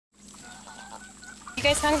You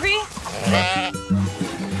guys hungry?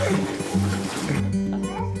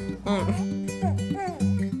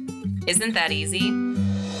 Isn't that easy?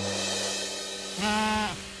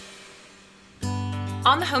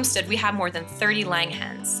 On the homestead, we have more than 30 laying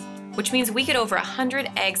hens, which means we get over 100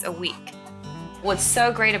 eggs a week. What's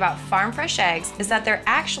so great about farm fresh eggs is that they're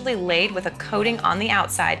actually laid with a coating on the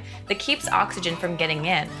outside that keeps oxygen from getting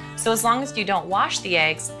in. So as long as you don't wash the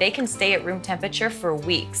eggs, they can stay at room temperature for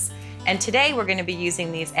weeks. And today we're going to be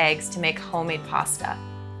using these eggs to make homemade pasta.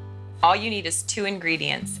 All you need is 2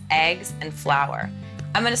 ingredients, eggs and flour.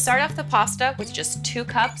 I'm going to start off the pasta with just 2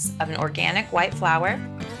 cups of an organic white flour.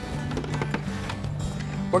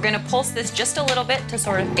 We're going to pulse this just a little bit to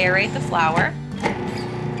sort of aerate the flour.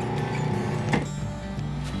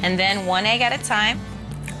 And then 1 egg at a time.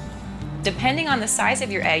 Depending on the size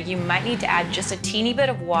of your egg, you might need to add just a teeny bit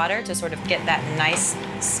of water to sort of get that nice,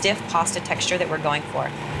 stiff pasta texture that we're going for.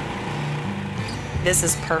 This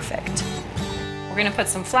is perfect. We're gonna put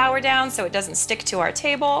some flour down so it doesn't stick to our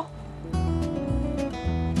table.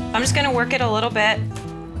 I'm just gonna work it a little bit.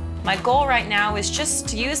 My goal right now is just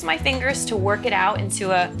to use my fingers to work it out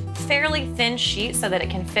into a fairly thin sheet so that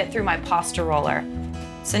it can fit through my pasta roller.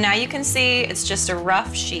 So now you can see it's just a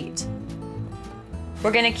rough sheet.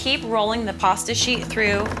 We're gonna keep rolling the pasta sheet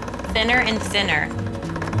through thinner and thinner.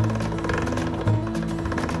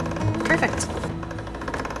 Perfect.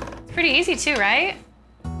 It's pretty easy too, right?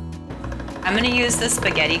 I'm gonna use the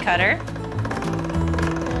spaghetti cutter.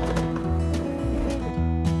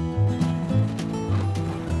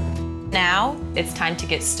 Now it's time to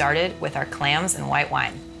get started with our clams and white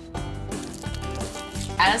wine.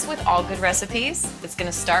 As with all good recipes, it's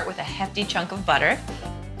gonna start with a hefty chunk of butter,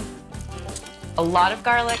 a lot of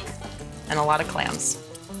garlic, and a lot of clams.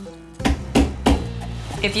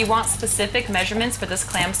 If you want specific measurements for this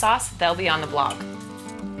clam sauce, they'll be on the blog.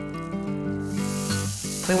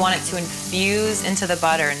 We want it to infuse into the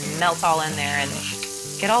butter and melt all in there and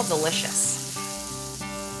get all delicious.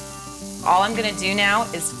 All I'm gonna do now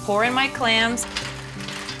is pour in my clams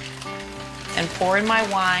and pour in my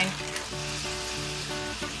wine.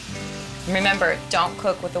 Remember, don't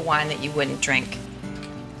cook with a wine that you wouldn't drink.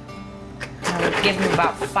 Give them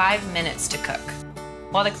about 5 minutes to cook.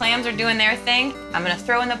 While the clams are doing their thing, I'm gonna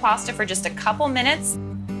throw in the pasta for just a couple minutes.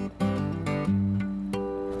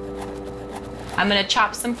 I'm gonna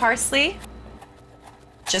chop some parsley,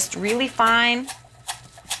 just really fine.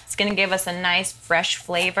 It's gonna give us a nice fresh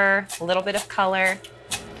flavor, a little bit of color.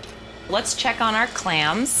 Let's check on our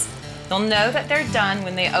clams. They'll know that they're done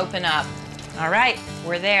when they open up. All right,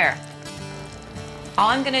 we're there. All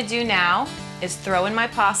I'm gonna do now is throw in my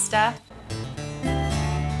pasta.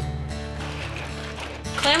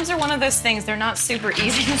 Clams are one of those things, they're not super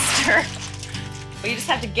easy to stir, but you just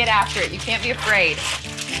have to get after it. You can't be afraid.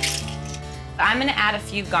 I'm gonna add a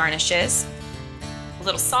few garnishes, a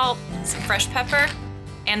little salt, some fresh pepper,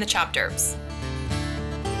 and the chopped herbs.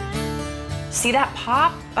 See that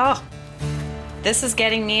pop? Oh, this is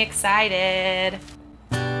getting me excited.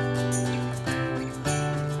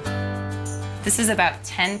 This is about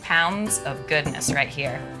 10 pounds of goodness right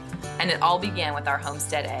here. And it all began with our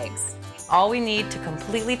homestead eggs. All we need to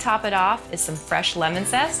completely top it off is some fresh lemon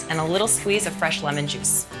zest and a little squeeze of fresh lemon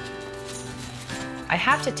juice. I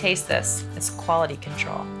have to taste this. It's quality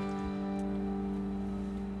control.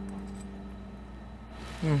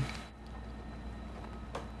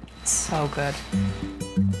 So good.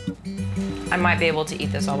 I might be able to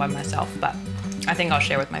eat this all by myself, but I think I'll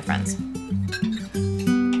share with my friends.